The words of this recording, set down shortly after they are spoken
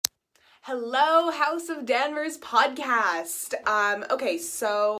Hello, House of Danvers podcast. Okay,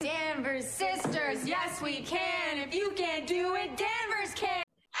 so Danvers sisters, yes we can. If you can't do it, Danvers can.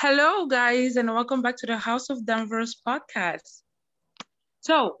 Hello, guys, and welcome back to the House of Danvers podcast.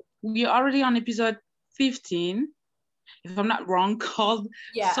 So we're already on episode 15, if I'm not wrong, called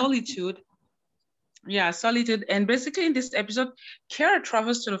Solitude. Yeah, Solitude. And basically in this episode, Kara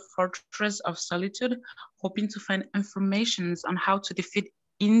travels to the Fortress of Solitude, hoping to find information on how to defeat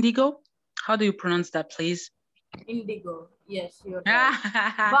Indigo. How do you pronounce that, please? Indigo. Yes, you're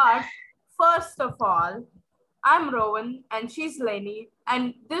right. But first of all, I'm Rowan and she's Lenny,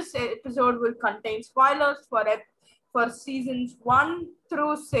 and this episode will contain spoilers for seasons 1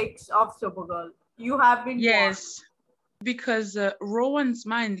 through 6 of Supergirl. You have been Yes, because Rowan's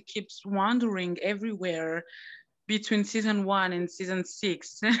mind keeps wandering everywhere between season 1 and season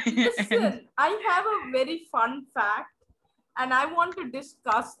 6. Listen, I have a very fun fact and I want to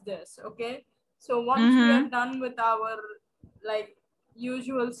discuss this, okay? So once we are done with our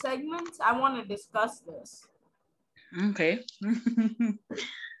usual segments, I want to discuss this. Okay.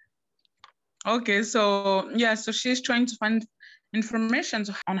 Okay, so so she's trying to find information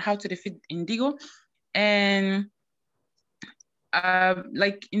on how to defeat Indigo, and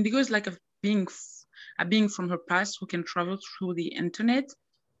Indigo is like a being from her past who can travel through the internet,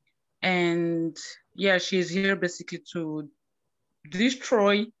 and she's here basically to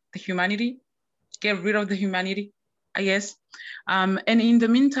destroy the humanity, get rid of the humanity, I guess. And in the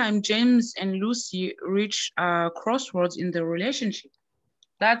meantime, James and Lucy reach crossroads in the relationship.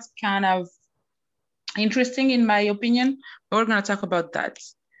 That's kind of interesting in my opinion. We're gonna talk about that.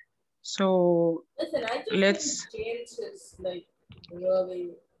 So listen, I just think James is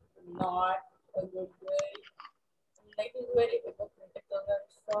really not a good way. He's very hypocritical and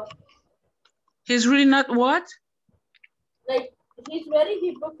stuff. He's really not what? He's very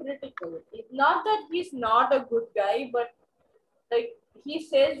hypocritical. It's not that he's not a good guy, but he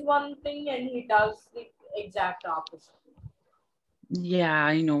says one thing and he does the exact opposite. Yeah,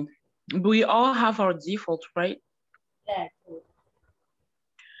 I know. We all have our default, right? Yeah, true.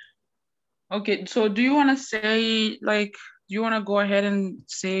 Okay, so do you want to say, do you want to go ahead and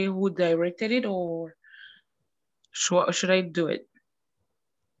say who directed it, or should I do it?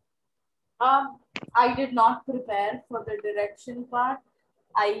 I did not prepare for the direction part.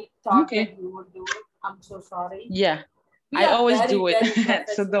 I thought that you would do it. I'm so sorry. Yeah, I always do it,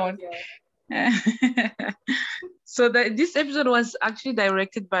 so don't. So this episode was actually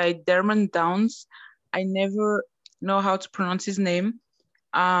directed by Dermot Downs. I never know how to pronounce his name.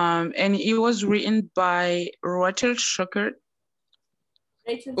 And it was written by Rachel Schuckert.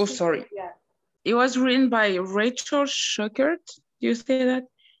 Sorry. Yeah. It was written by Rachel Schuckert. Do you say that?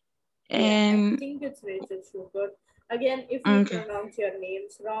 And I think it's Rachel Schuckert. Again, if you pronounce your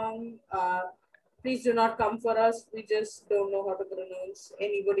names wrong, please do not come for us. We just don't know how to pronounce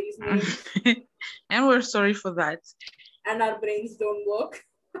anybody's name. And we're sorry for that. And our brains don't work.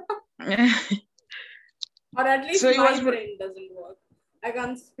 Or at least my brain doesn't work. I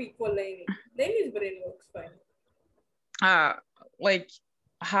can't speak for Lenny. Lenny's brain works fine.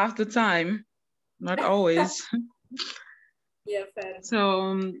 Half the time, not always. Yeah, fair.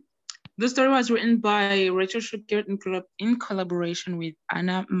 So the story was written by Rachel Schuckert in collaboration with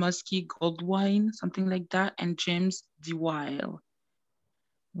Anna Muskie Goldwine, something like that, and James DeWile.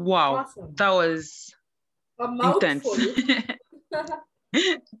 Wow, awesome. That was intense.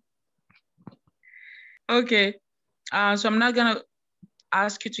 Okay, so I'm not gonna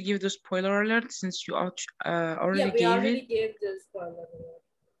ask you to give the spoiler alert since you already gave it. Yeah, we already gave the spoiler alert.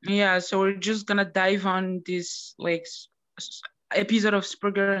 Yeah, so we're just gonna dive on this episode of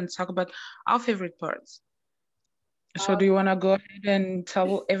Supergirl and talk about our favorite parts. So do you want to go ahead and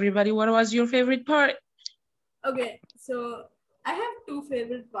tell everybody what was your favorite part? Okay, so I have two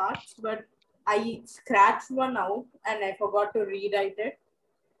favorite parts, but I scratched one out and I forgot to rewrite it.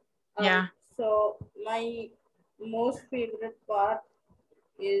 So my most favorite part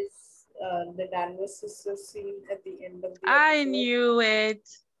is the Danvers sisters scene at the end of the episode. I knew it.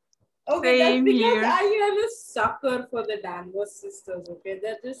 Okay, that's because I am a sucker for the Danvers sisters. Okay,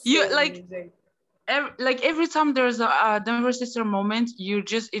 they're just so amazing. Every time there's a Danvers sister moment,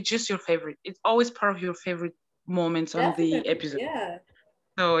 it's just your favorite. It's always part of your favorite moments on the episode. Yeah.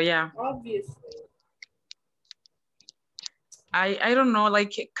 So yeah. Obviously. I don't know.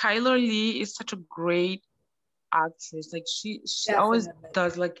 Kyler Lee is such a great actress. She always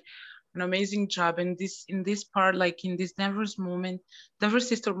does an amazing job. And in this part, in this Danvers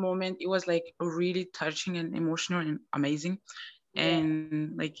sister moment, it was really touching and emotional and amazing. Yeah.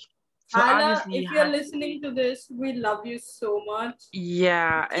 And So Hala, if you're listening to this, we love you so much.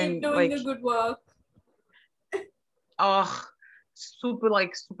 Yeah, Keep and doing the good work. Oh,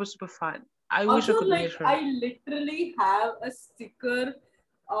 super fun. I also, wish I could meet her. I literally have a sticker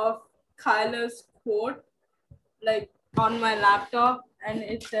of Kyla's quote on my laptop, and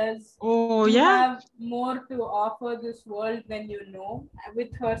it says, "Oh you yeah, have more to offer this world than you know,"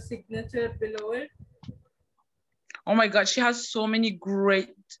 with her signature below it. Oh my God, she has so many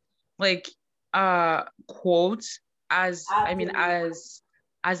great quotes as Absolutely.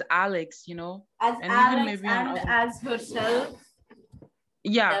 as Alex, you know, as and Alex even maybe and as herself.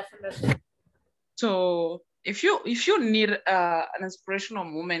 Yeah. Definitely. So if you need an inspirational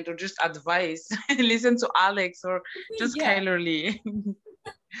moment or just advice, listen to Alex or just Kyler Lee.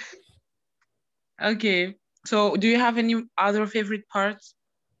 Okay. So do you have any other favorite parts?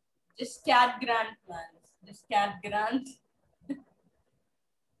 Just Cat Grant, man. Just Cat Grant.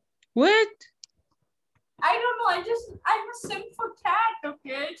 What? I don't know. I'm a simp for Cat,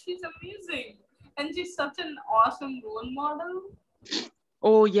 okay? She's amazing. And she's such an awesome role model.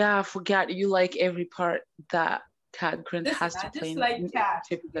 Oh yeah, I forgot you like every part that Cat Grant has to play. Just like Cat.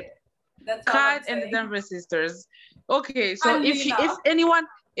 That's Cat and the Danvers sisters. Okay, so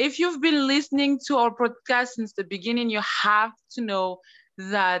if you've been listening to our podcast since the beginning, you have to know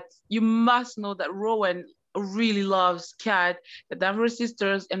that you must know that Rowan really loves Cat, the Danvers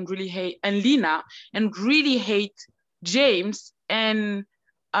sisters, and Lena, and really hate James and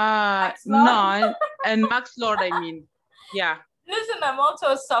Non and Max Lord. I mean, yeah. Listen, I'm also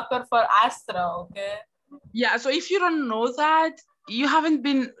a sucker for Astra. Okay. Yeah. So if you don't know that, you haven't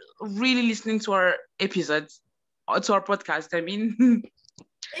been really listening to our episodes or to our podcast. I mean,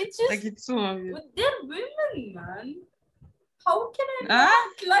 it's just like it's so obvious. They're women, man. How can I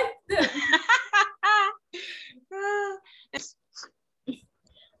not like them?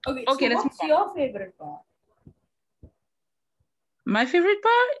 Okay, so what's your favorite part? My favorite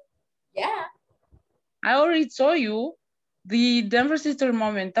part? Yeah. I already told you the Denver sister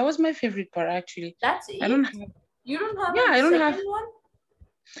moment. That was my favorite part, actually. That's it. You don't have I don't have one?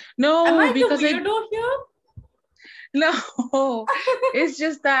 No, am I because the weirdo here? No, it's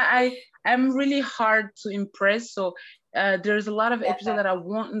just that I'm really hard to impress. So there's a lot of episodes that I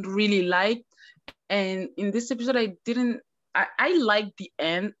won't really like, and in this episode I liked the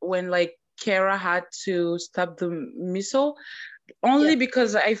end when like Kara had to stop the missile, only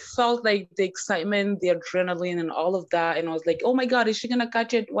because I felt like the excitement, the adrenaline, and all of that, and I was like, oh my God, is she gonna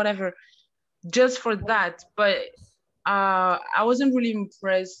catch it? Whatever, just for that. But I wasn't really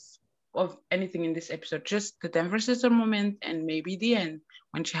impressed of anything in this episode, just the Denver sister moment and maybe the end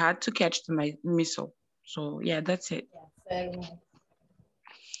when she had to catch the missile. So yeah, that's it. Yeah, fair enough.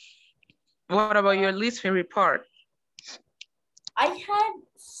 What about your least favorite part? I had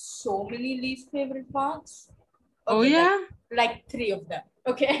so many least favorite parts. Okay, oh yeah? Like 3 of them.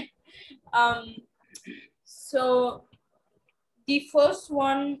 Okay. So the first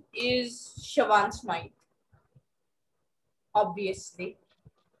one is Siobhan Smythe. Obviously.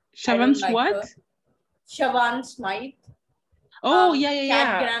 Siobhan's what? Siobhan Smythe. Oh, yeah.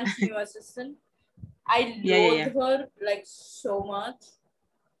 Cat Grant's new assistant. I loathe her like so much.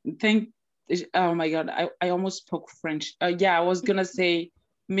 Oh my God, I almost spoke French. Yeah, I was gonna say,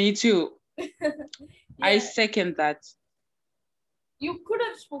 me too. I second that. You could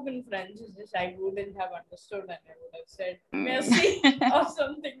have spoken French, it's just I wouldn't have understood and I would have said merci or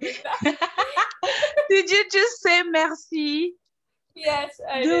something like that. Did you just say merci? Yes,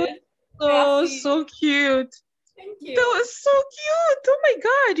 I did. Oh, so cute. Thank you. That was so cute. Oh my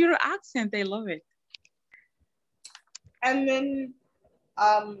God, your accent, I love it. And then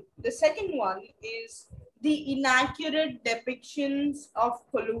the second one is the inaccurate depictions of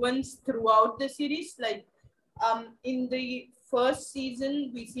Coluans throughout the series. Like in the first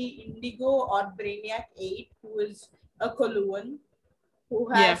season, we see Indigo or Brainiac 8, who is a Coluan, who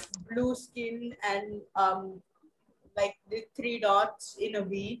has blue skin and like the 3 dots in a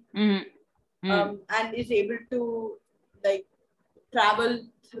V, and is able to like travel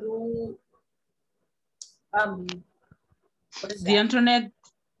through what is the internet.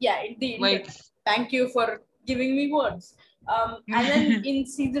 Yeah, the internet. Thank you for giving me words. And then in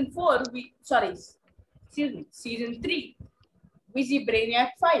season 4, season 3, we see Brainiac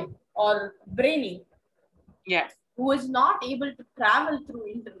 5 or Brainy. Yeah. Who is not able to travel through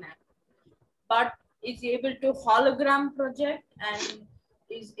internet, but is able to hologram project and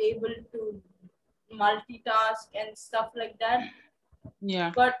is able to multitask and stuff like that.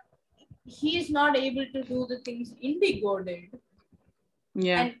 Yeah. But he is not able to do the things Indigo did.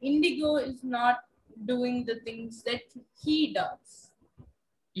 Yeah. And Indigo is not doing the things that he does.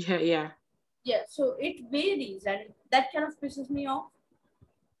 Yeah. Yeah, so it varies, and that kind of pisses me off.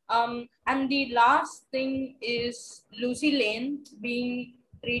 And the last thing is Lucy Lane being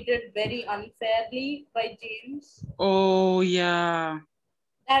treated very unfairly by James. Oh yeah.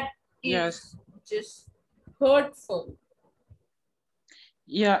 That Yes. is just hurtful.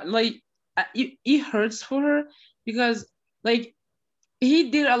 Yeah, like it hurts for her because like he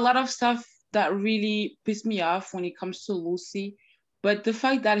did a lot of stuff that really pissed me off when it comes to Lucy. But the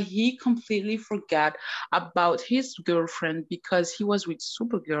fact that he completely forgot about his girlfriend because he was with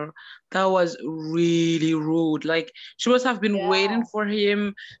Supergirl, that was really rude. Like she must have been waiting Yeah. for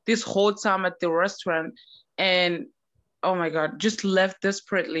him this whole time at the restaurant, and oh my god, just left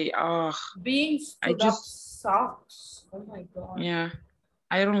desperately. Oh, Being I stood up just sucks. Oh my god. yeah,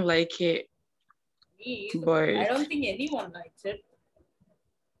 I don't like it, Me either. I but don't think anyone likes it.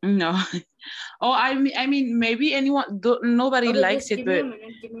 no. Oh, I mean, maybe nobody Okay, likes just it, give me a but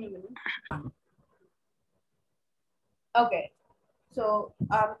minute. Give me a minute. Okay. So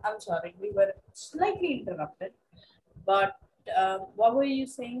I'm sorry, we were slightly interrupted. But what were you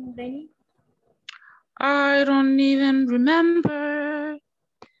saying, Denny? I don't even remember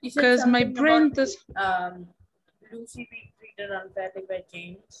You said because my something brain about does. Lucy being treated unfairly by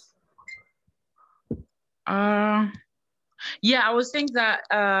James. Uh, yeah, I was saying that.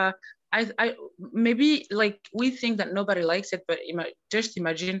 I maybe like we think that nobody likes it, but just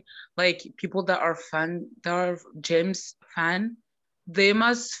imagine like people that are James fan, they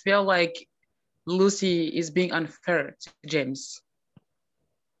must feel like Lucy is being unfair to James.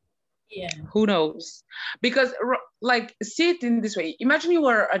 Yeah. Who knows? Because like see it in this way. Imagine you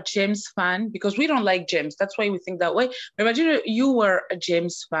were a James fan because we don't like James. That's why we think that way. But imagine you were a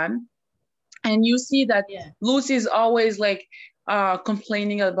James fan and you see that Lucy is always like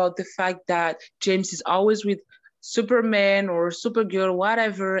complaining about the fact that James is always with Superman or Supergirl,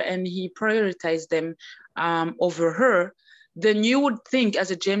 whatever, and he prioritized them over her. Then you would think as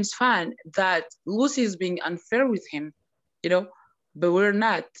a James fan that Lucy is being unfair with him, you know, but we're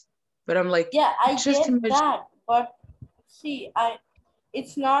not. But I'm like, yeah, I just get imagine. that, but see,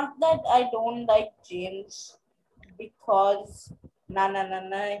 it's not that I don't like James because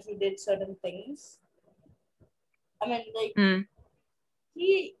he did certain things. I mean, like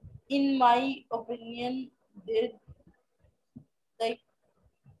he, in my opinion, did like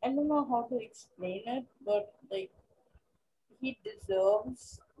I don't know how to explain it, but like he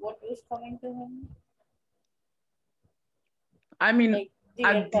deserves what was coming to him. I mean, Like the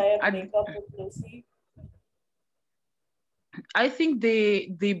entire breakup with Lucy. I think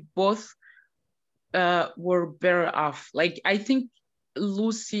they both were better off. Like I think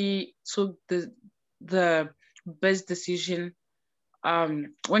Lucy took the best decision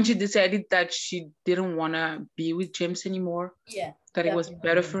when she decided that she didn't want to be with James anymore. Yeah, that it was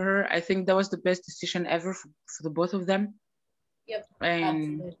better for her. I think that was the best decision ever for the both of them. Yep,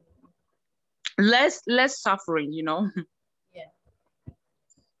 and absolutely. less suffering, you know. Yeah.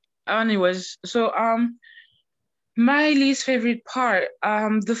 Anyways, so my least favorite part,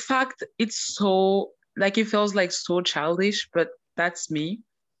 the fact it's so like it feels like so childish, but that's me.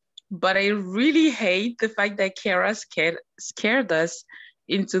 But I really hate the fact that Kara scared us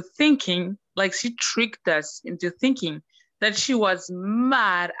into thinking, like she tricked us into thinking that she was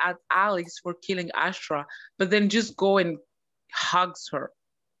mad at Alex for killing Astra, but then just go and hugs her.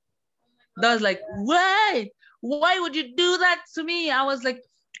 That was like, wait, why would you do that to me? I was like,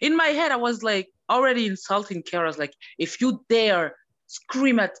 in my head, I was like already insulting Kara. I was like, if you dare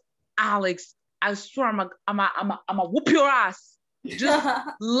scream at Alex, I swear I'm a whoop your ass. Just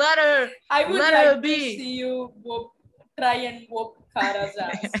let her. I would let like her to be. see you try and whoop Kara's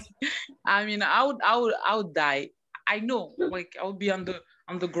ass. I mean, I would die. I know, like I would be on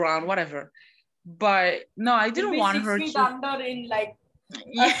the ground, whatever. But no, I didn't want 6 her feet to. under in like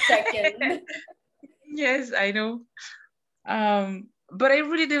a second. Yes, I know. But I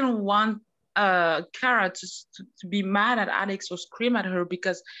really didn't want Kara to be mad at Alex or scream at her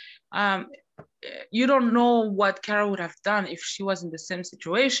because um you don't know what Kara would have done if she was in the same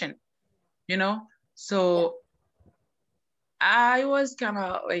situation, you know? So I was kind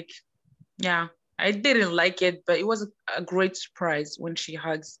of like, yeah, I didn't like it, but it was a great surprise when she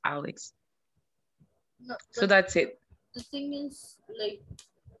hugs Alex. No, so that's it. The thing is, like,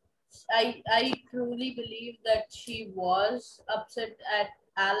 I truly believe that she was upset at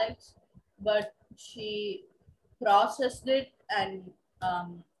Alex, but she processed it and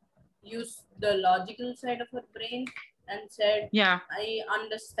used the logical side of her brain and said, Yeah. I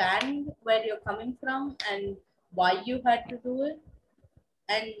understand where you're coming from and why you had to do it.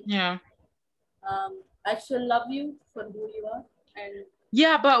 And yeah, I still love you for who you are. And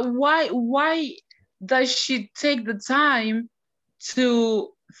Yeah, but why does she take the time to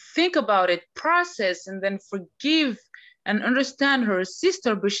think about it, process, and then forgive and understand her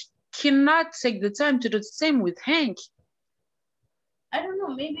sister, but she cannot take the time to do the same with Hank? I don't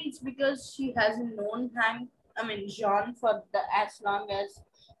know. Maybe it's because she hasn't known Jean for as long as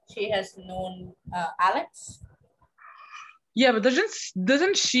she has known Alex. Yeah, but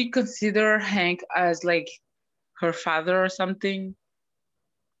doesn't she consider Hank as like her father or something?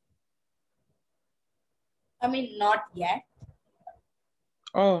 I mean, not yet.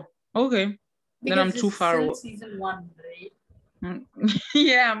 Oh, okay. Then I'm Because too this is far still away. season 1, right?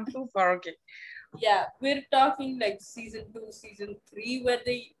 Yeah, I'm too far. Okay. Yeah, we're talking like season 2, season 3, where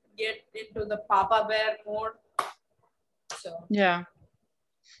they get into the Papa Bear mode. So Yeah.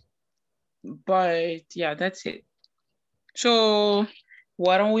 But yeah, that's it. So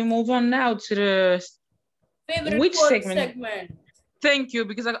why don't we move on now to the favorite which quote segment? Thank you,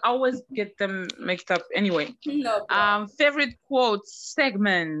 because I always get them mixed up anyway. No problem. Favorite quote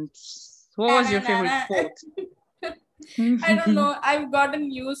segment. What was your favorite quote? I don't know. I've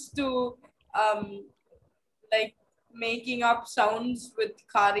gotten used to like making up sounds with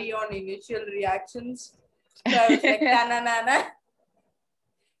Kari on initial reactions. So I was like na.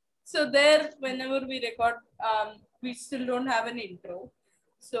 So there, whenever we record, we still don't have an intro.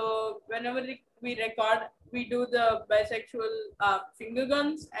 So whenever we record, we do the bisexual finger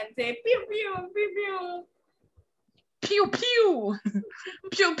guns and say pew pew pew pew. Pew pew.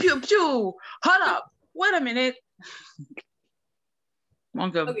 Pew pew pew. Hold up. Wait a minute.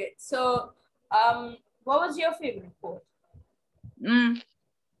 Okay, so what was your favorite quote?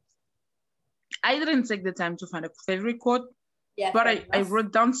 I didn't take the time to find a favorite quote, yeah, but I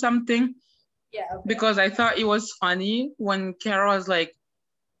wrote down something. Yeah, okay. Because I thought it was funny when Kara was like,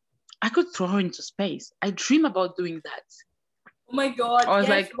 I could throw her into space. I dream about doing that. Oh my God. I was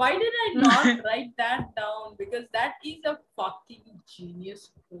yes. like, why did I not write that down? Because that is a fucking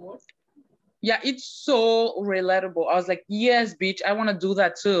genius quote. Yeah, it's so relatable. I was like, yes, bitch, I want to do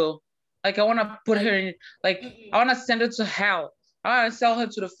that too. Like, I want to put her in, like, I want to send her to hell. I want to sell her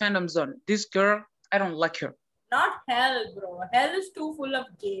to the fandom zone. This girl, I don't like her. Not hell, bro. Hell is too full of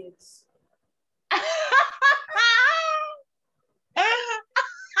gays.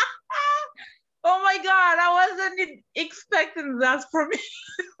 Oh my God, I wasn't expecting that from me.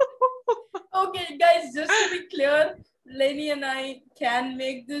 Okay, guys, just to be clear, Lenny and I can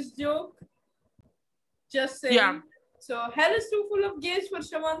make this joke. Just saying. Yeah. So, hell is too full of gays for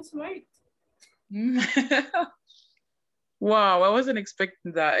Shaman Smite. Wow, I wasn't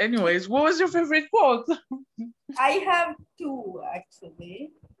expecting that. Anyways, what was your favorite quote? I have two,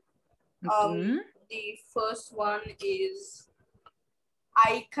 actually. The first one is,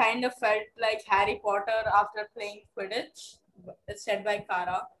 I kind of felt like Harry Potter after playing Quidditch. It's said by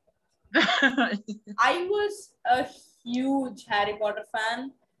Kara. I was a huge Harry Potter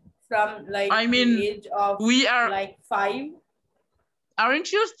fan from like the age of like 5.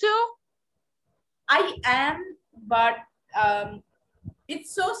 Aren't you still? I am, but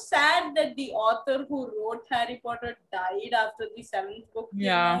it's so sad that the author who wrote Harry Potter died after the 7th book came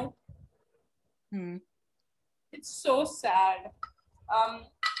out. It's so sad.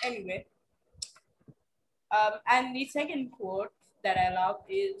 Anyway. And the second quote that I love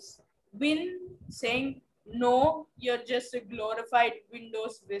is Win saying, "No, you're just a glorified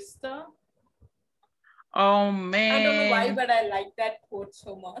Windows Vista." Oh man. I don't know why, but I like that quote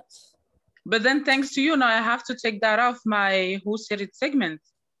so much. But then thanks to you, now I have to take that off my Who Said It segment.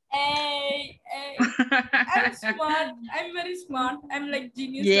 Hey. I'm smart. I'm very smart. I'm like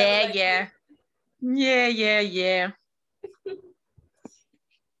genius. Yeah.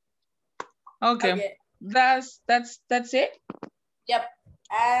 Okay. That's it? Yep.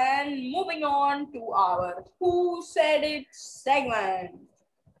 And moving on to our Who Said It segment.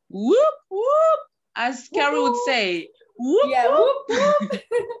 Whoop, whoop. As Carrie would say. Whoop, yeah, whoop.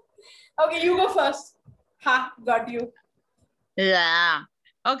 Okay, you go first. Ha, got you. Yeah.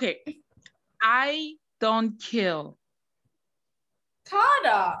 Okay. I don't kill.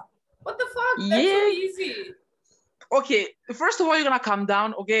 Kara. What the fuck? That's so easy. Okay, first of all, you're gonna calm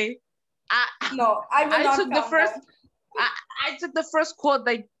down, okay? No, I will not calm down. I took the first quote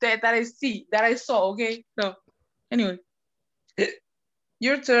that I saw, okay? So, anyway,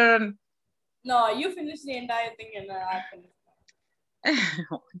 your turn. No, you finish the entire thing and then I finish.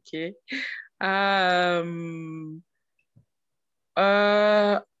 Okay.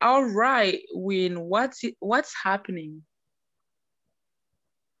 All right, Win. What's happening?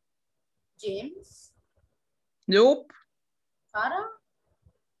 James? Nope. Kara?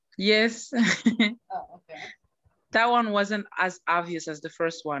 Yes. Oh, okay. That one wasn't as obvious as the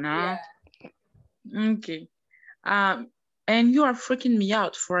first one, huh? Yeah. Okay. And you are freaking me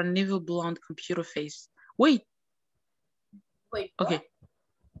out for an evil blonde computer face. Wait. Wait, Okay. what?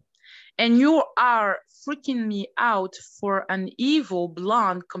 And you are freaking me out for an evil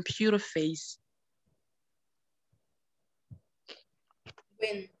blonde computer face.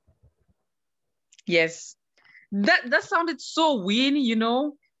 Win. Yes. That sounded so win, you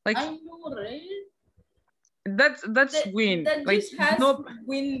know? Like I know, right? that's win. That Like just has no,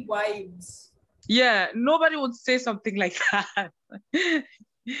 win vibes. yeah, nobody would say something like that.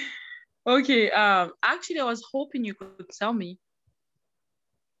 Okay, actually I was hoping you could tell me.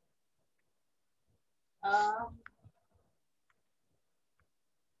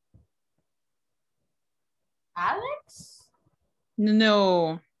 Alex?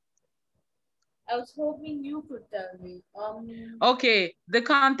 No. I was hoping you could tell me. Okay, the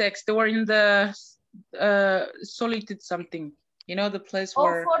context. They were in the Solitude something. You know, the place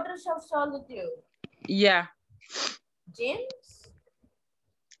where... Fortress of Solitude. Yeah. James?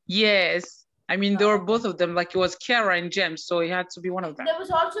 Yes. I mean, there were okay. both of them. Like, it was Kara and James, so it had to be one of them. There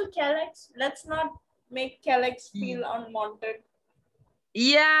was also Kellex. Let's not make Kellex feel unwanted.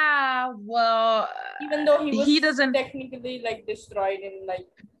 Yeah, well... Even though he doesn't... technically, like, destroyed in, like,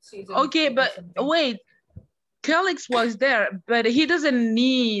 season Okay, but wait. Kellex was there, but he doesn't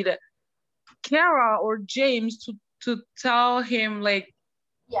need Kara or James to tell him, like,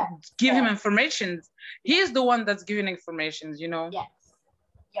 give him information. He is the one that's giving information, you know? Yes.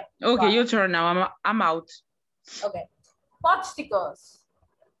 Yep. Okay, your turn now. I'm out. Okay. Pot stickers.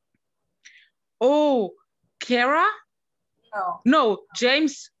 Oh, Kara? No,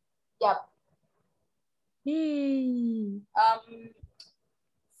 James. Yep. Hey.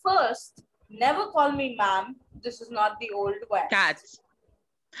 First, never call me ma'am. This is not the old west. Cat.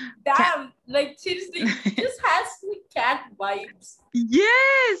 Damn, cat. Like seriously, this has cat vibes.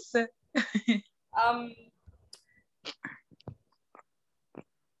 Yes.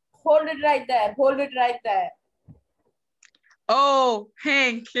 Hold it right there. Hold it right there. Oh,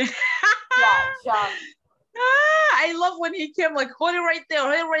 Hank. Yeah. I love when he came, like, hold it right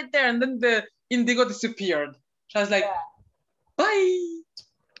there, and then the indigo disappeared. So I was like, bye.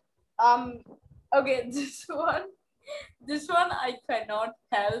 Okay, this one I cannot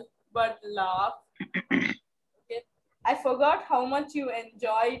help but laugh. Okay. I forgot how much you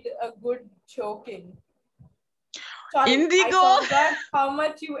enjoyed a good choking. Sorry, Indigo. I forgot how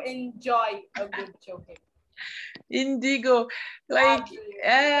much you enjoy a good choking. Indigo, like,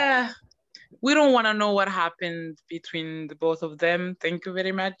 we don't want to know what happened between the both of them. Thank you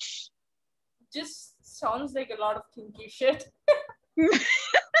very much. Just sounds like a lot of kinky shit.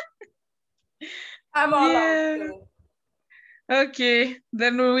 I'm all out too. Okay,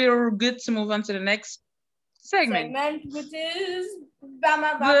 then we're good to move on to the next segment. Which is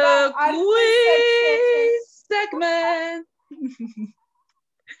the quiz segment.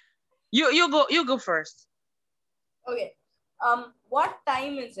 You go first. Okay. What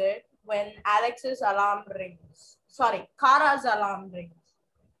time is it when Alex's alarm rings? Sorry, Kara's alarm rings.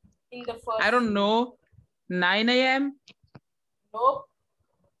 In the first. I don't know. 9 a.m. Nope.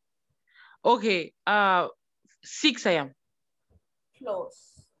 Okay. 6 a.m.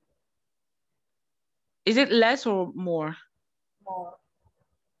 Close. Is it less or more? More.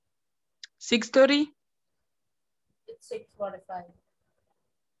 6:30? It's 6:45.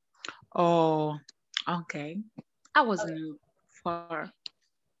 Oh, okay. I wasn't far.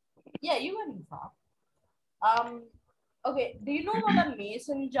 Yeah, you weren't far. Okay, do you know what a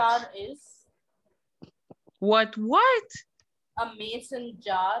mason jar is? What? A mason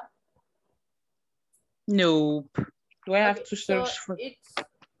jar? Nope. Do I have to search for...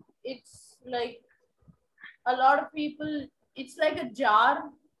 It's like a lot of people, it's like a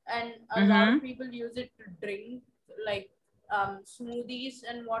jar, and a lot of people use it to drink, like smoothies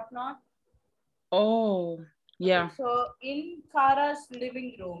and whatnot. Oh, yeah. Okay, so in Kara's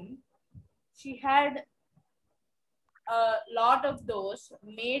living room, she had a lot of those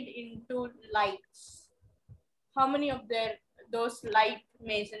made into lights. How many of those light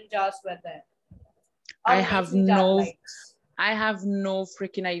mason jars were there? I have no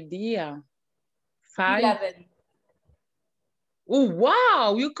freaking idea. 5? 11. Oh,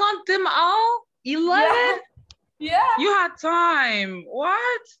 wow. You count them all? 11? Yeah. You had time.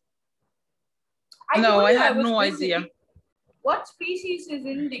 What? I had no idea. What species is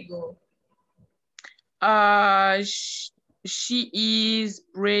Indigo? She is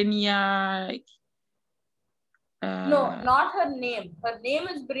Brainiac. No, not her name. Her name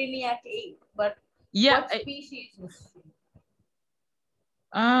is Brainiac 8, but what species is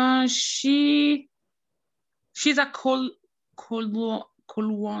she? She's a Coluans.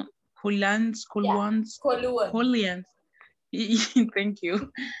 Thank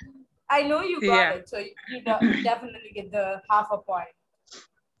you. I know you got it, so you definitely get the half a point.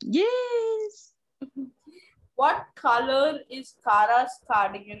 Yes. What color is Kara's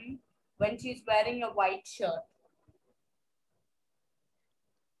cardigan when she's wearing a white shirt?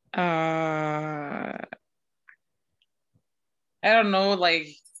 I don't know, like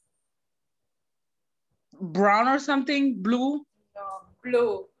brown or something, blue. No,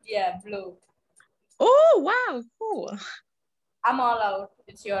 blue. Yeah, blue. Oh wow, cool. I'm all out.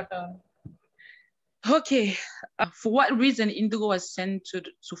 It's your turn. Okay. For what reason Indigo was sent to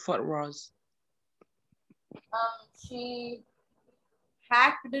Fort Ross? She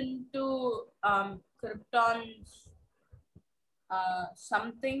hacked into Krypton's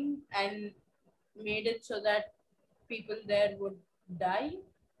something and made it so that people there would die.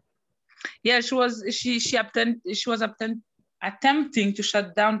 Yeah, she was attempting to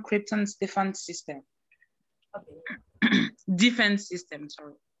shut down Krypton's defense system. Okay. Defense system,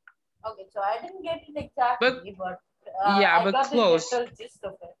 sorry. Okay, so I didn't get it exactly, but yeah, but got close. The general gist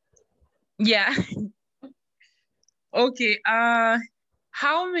of it. Yeah. Okay.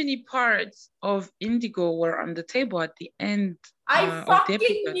 How many parts of Indigo were on the table at the end? I fucking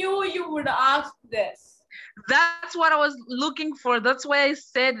knew you would ask this. That's what I was looking for. That's why I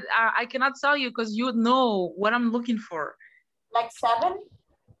said I cannot tell you because you know what I'm looking for. Like 7?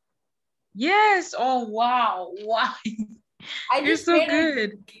 Yes. Oh wow. Wow. You're so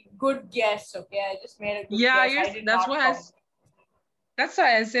good. Good guess. Okay, I just made a good guess. That's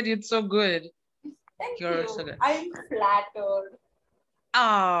why I said it's so good. Thank you. So good. I'm flattered.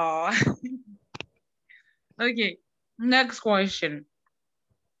 Oh. Okay. Next question.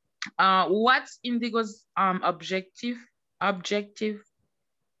 What's Indigo's objective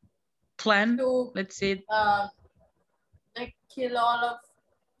plan? Let's say like kill all of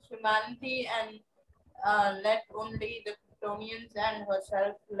humanity and let only the Kryptonians and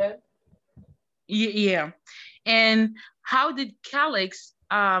herself live. Yeah. And how did Calyx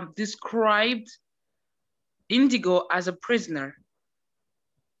describe Indigo as a prisoner?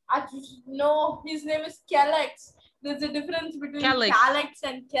 I just know his name is Calyx. There's a difference between Calyx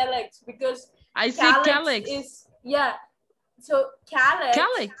and Calyx because I say Calyx is so Calyx.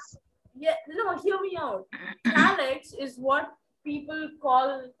 Yeah, no, hear me out. Calyx is what people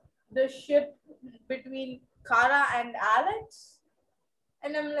call the ship between Kara and Alex.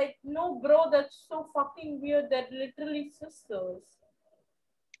 And I'm like, no, bro, that's so fucking weird. They're literally sisters.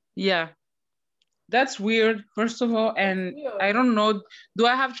 Yeah. That's weird, first of all, and I don't know. Do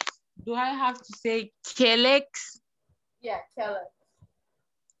I have to say Calyx? Yeah, Calyx.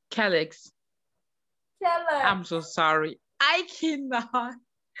 Calyx. Calyx. I'm so sorry. I cannot.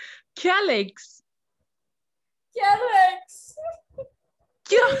 Calyx. Calyx.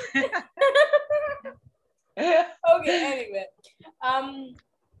 Okay, anyway.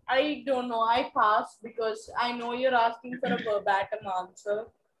 I don't know. I passed because I know you're asking for a verbatim answer.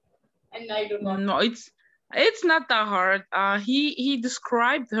 And I do not. No, it's not that hard. He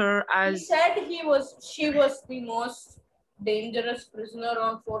described her as. He said she was the most dangerous prisoner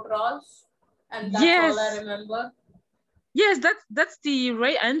on Fort Ross, and that's all I remember. Yes, that's the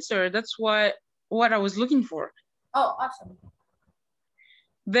right answer. That's what I was looking for. Oh, awesome.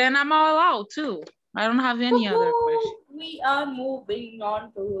 Then I'm all out too. I don't have any other question. We are moving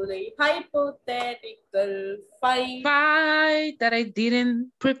on to the hypothetical fight. Fight that I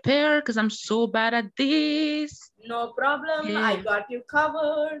didn't prepare because I'm so bad at this. No problem. Yeah. I got you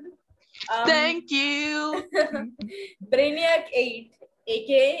covered. Thank you. Brainiac 8,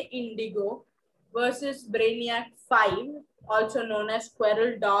 aka Indigo, versus Brainiac 5, also known as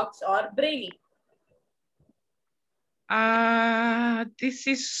Squirrel Dogs or Brainy. This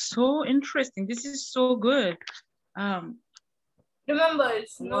is so interesting. This is so good. Remember,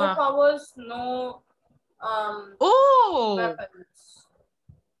 it's no powers, no weapons.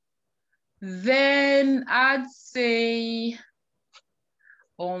 Then I'd say,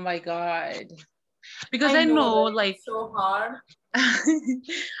 oh my god, because I know like so hard.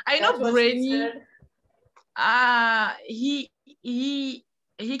 I know Brainy.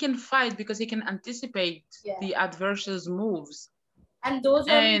 He can fight because he can anticipate the adversary's moves. And those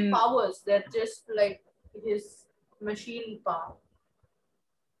are powers. They're just like his machine power.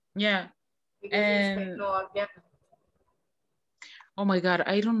 Yeah. Because and no again. Oh my god,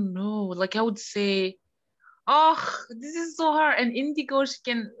 I don't know. Like I would say, oh, this is so hard. And Indigo, she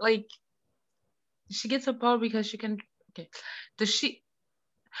can like, she gets a power because she can. Okay, does she?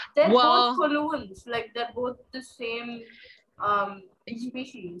 They're both Coluans. Like they're both the same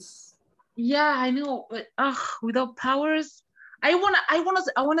species. Yeah, I know, but without powers, I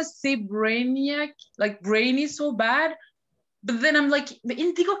wanna say Brainiac, like Brainy so bad, but then I'm like, the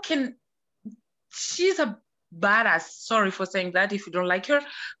Indigo can. She's a badass. Sorry for saying that if you don't like her,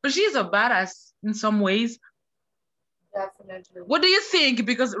 but she's a badass in some ways. Definitely. What do you think?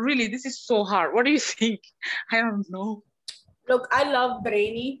 Because really, this is so hard. What do you think? I don't know. Look, I love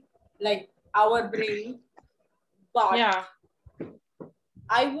Brainy, like our Brainy, but Yeah.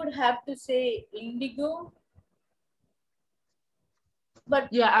 I would have to say Indigo. But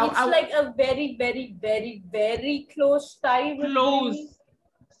Yeah, it's like a very, very, very, very close tie with Brainy. close.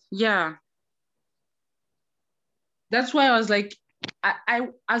 Yeah. That's why I was like, I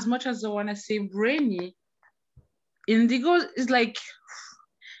as much as I want to say Brainy, Indigo is like,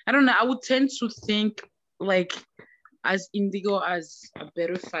 I don't know. I would tend to think like as Indigo as a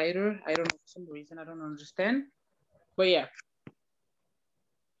better fighter. I don't know, for some reason I don't understand. But yeah.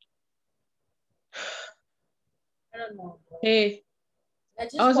 I don't know. Hey,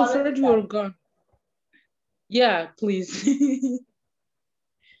 Let's I just was call it afraid a you were tie. gone. Yeah, please.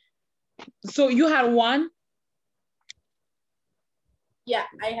 So you had one? Yeah,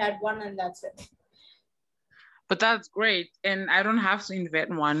 I had one and that's it. But that's great. And I don't have to invent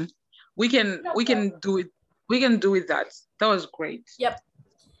one. We can do it. We can do it that. That was great. Yep.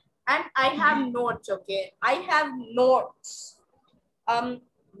 And I have notes, okay? I have notes.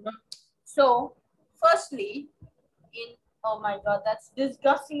 So firstly, oh my god, that's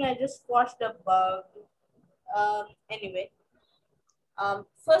disgusting. I just squashed a bug. Anyway.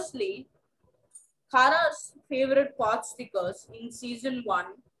 Firstly, Kara's favorite pot stickers in season 1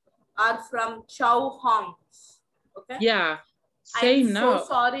 are from Chow Hongs. Okay? Yeah. I'm Same so now.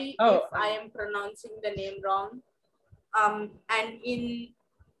 sorry if I am pronouncing the name wrong. And in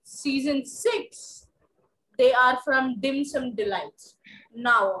season 6, they are from Dim Sum Delights.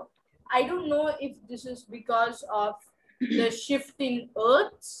 Now, I don't know if this is because of the shift in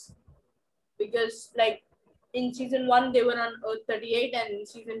Earths, because like in season 1 they were on Earth 38 and in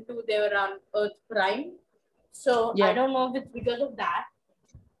season 2 they were on Earth Prime. So I don't know if it's because of that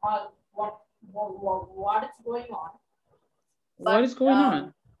or what is going on. But, what is going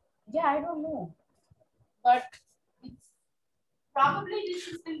on? Yeah, I don't know. But it's probably this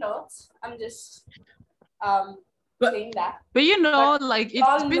is the notes. I'm just saying that. But you know, but like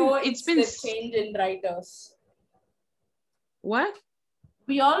it's been the change in writers. What?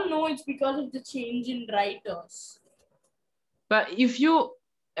 We all know it's because of the change in writers. But if you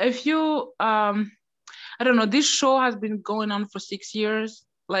I don't know, this show has been going on for 6 years,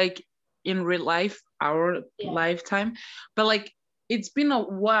 like in real life, our lifetime. But like it's been a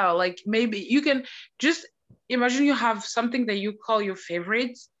while. Like maybe you can just imagine you have something that you call your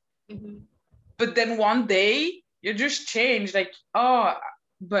favorite, but then one day you just change, like, oh,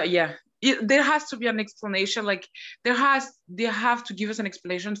 but yeah. There has to be an explanation. Like they have to give us an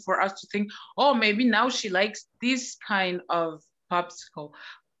explanation for us to think, oh, maybe now she likes this kind of popsicle.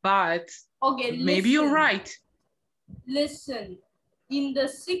 But okay, maybe you're right. Listen, in the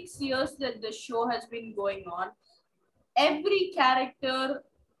 6 years that the show has been going on, every character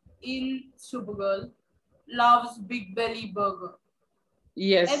in Supergirl loves Big Belly Burger.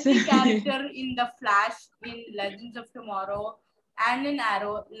 Yes. Every character in The Flash, in Legends of Tomorrow, and in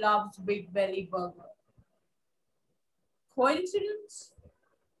Arrow loves Big Belly Burger. Coincidence?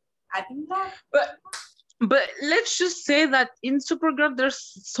 I think not. But let's just say that in Supergirl, there's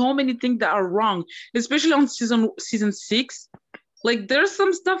so many things that are wrong, especially on season 6. Like there's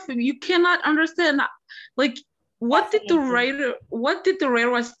some stuff you cannot understand. Like what did the writer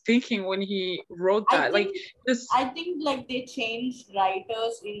was thinking when he wrote that? I think like they changed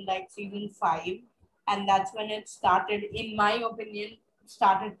writers in like season 5, and that's when it started, in my opinion,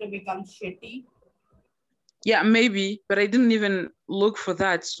 started to become shitty. Yeah, maybe, but I didn't even look for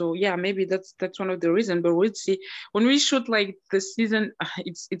that. So yeah, maybe that's one of the reasons. But we'll see when we shoot like the season.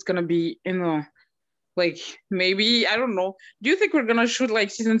 It's gonna be, you know, like maybe, I don't know. Do you think we're gonna shoot like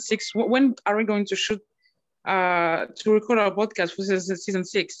season 6? When are we going to shoot to record our podcast for season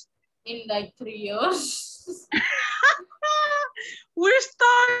 6? In like 3 years. We're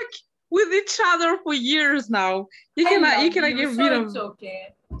stuck with each other for years now. You cannot get rid of. It's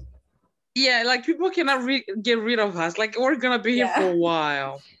okay. Yeah, like people cannot get rid of us. Like we're gonna be here for a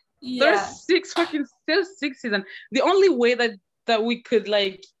while. There's 6 seasons. The only way that we could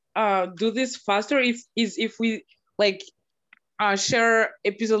like do this faster is if we like share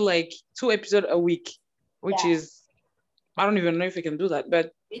episode, like 2 episodes a week, which is, I don't even know if we can do that,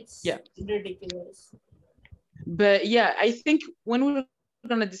 but it's ridiculous. But yeah, I think when we're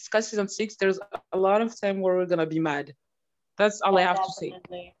gonna discuss season 6, there's a lot of time where we're gonna be mad. That's all I have to say.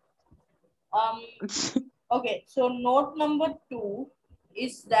 Okay, so note number 2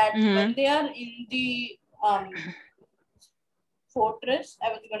 is that when they are in the fortress, I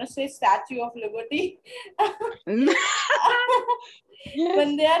was gonna say Statue of Liberty. Yes.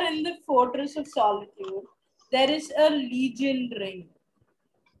 When they are in the Fortress of Solitude, there is a Legion ring.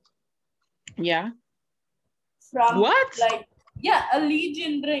 Yeah. From what? A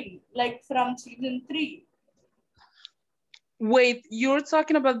Legion ring, like from season 3. Wait, you're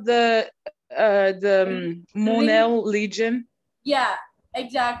talking about the Monel Legion? Yeah,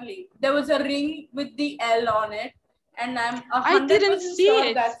 exactly. There was a ring with the L on it, and I'm 100%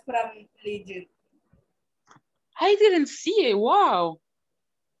 sure that's from Legion. I didn't see it. Wow,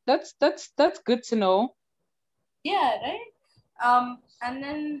 that's good to know. Yeah, right. And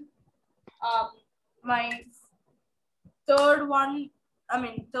then my third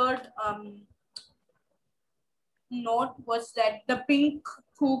note was that the pink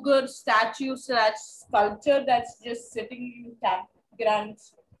cougar statue / sculpture that's just sitting in Cat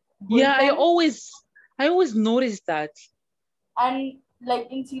Grant's bullpen. Yeah, I always noticed that. And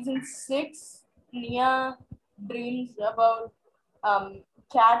like in season 6, Nia dreams about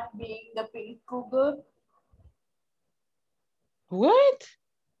Cat being the pink cougar. What?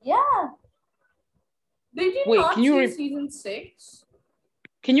 Yeah. Did you not see season 6?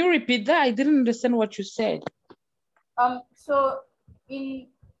 Can you repeat that? I didn't understand what you said. So in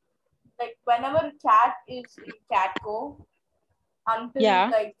like whenever Cat is in Catco until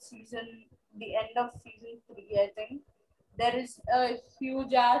like the end of season 3, I think, there is a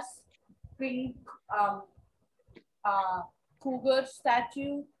huge ass pink cougar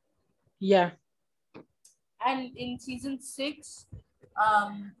statue. Yeah. And in season 6,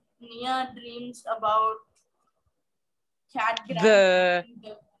 Nia dreams about Cat Grant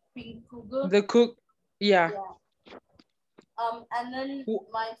the pink cougar. The cook, yeah. And then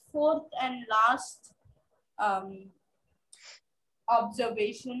my fourth and last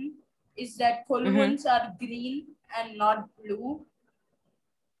observation is that Coluans are green and not blue.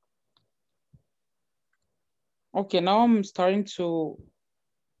 Okay, now I'm starting to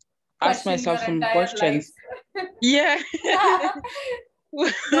ask myself some questions. Yeah.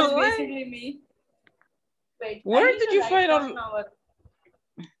 That's basically me. Wait, where did you find out?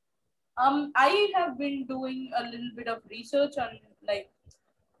 I have been doing a little bit of research on like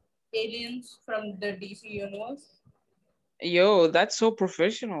aliens from the DC universe. Yo, that's so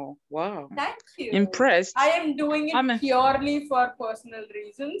professional. Wow. Thank you. Impressed. I am doing it purely for personal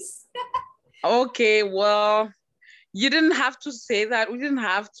reasons. Okay, well, you didn't have to say that. We didn't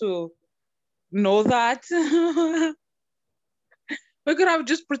have to know that. We could have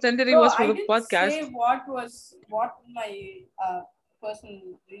just pretended it was for the podcast. I didn't say what my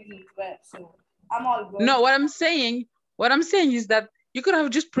personal reasons were, so I'm all good. No, what I'm saying is that you could have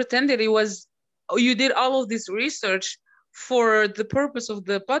just pretended it was, you did all of this research for the purpose of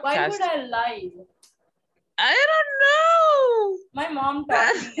the podcast. Why would I lie? I don't know. My mom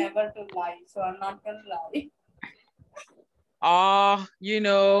taught me never to lie, so I'm not gonna lie. You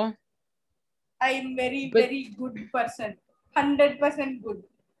know. I'm very good person. 100% good.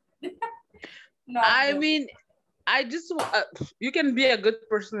 I mean, I just, you can be a good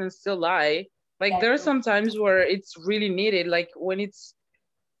person and still lie. Like there are some times where it's really needed, like when it's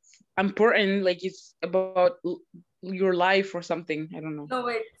important, like it's about your life or something. I don't know. No,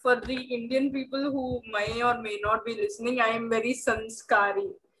 wait. For the Indian people who may or may not be listening, I am very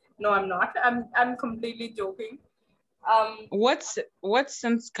sanskari. No, I'm not. I'm completely joking. What's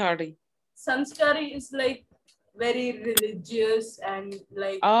sanskari? Sanskari is like very religious and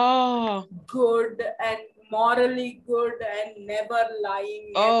like good and morally good and never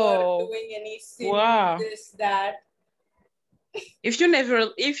lying, never doing any sin, this, that. If you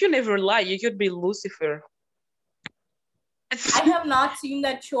never lie, you could be Lucifer. I have not seen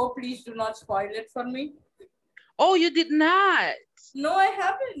that show. Please do not spoil it for me. Oh, you did not? No, I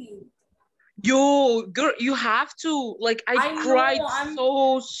haven't. Yo, girl, you have to. Like, I cried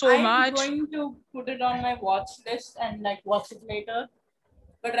so much. I'm going to put it on my watch list and like watch it later.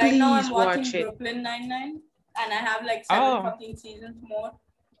 But right now I'm watching Brooklyn Nine-Nine and I have like 7 fucking seasons more.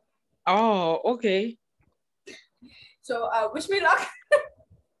 Oh, okay. So wish me luck.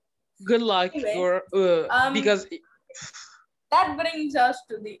 Good luck, anyway, because that brings us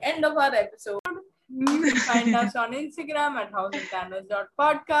to the end of our episode. You can find us on Instagram at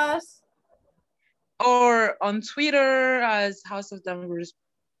houseofdanvers.podcast. Or on Twitter as House of Danvers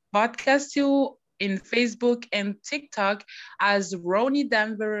Podcast 2, in Facebook and TikTok as Roni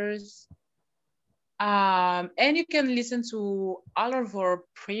Danvers. And you can listen to all of our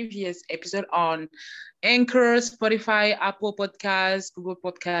previous episodes on Anchor, Spotify, Apple Podcasts, Google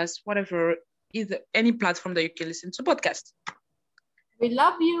Podcasts, whatever, either any platform that you can listen to podcasts. We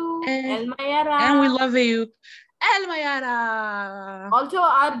love you, El Mayara. And we love you, El Mayara. Also,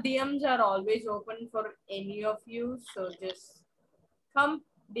 our DMs are always open for any of you. So just come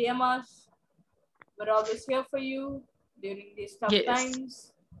DM us. We're always here for you during these tough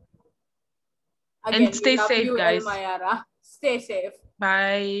times. Again, and stay safe, you, guys. El Mayara. Stay safe.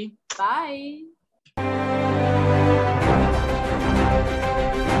 Bye. Bye.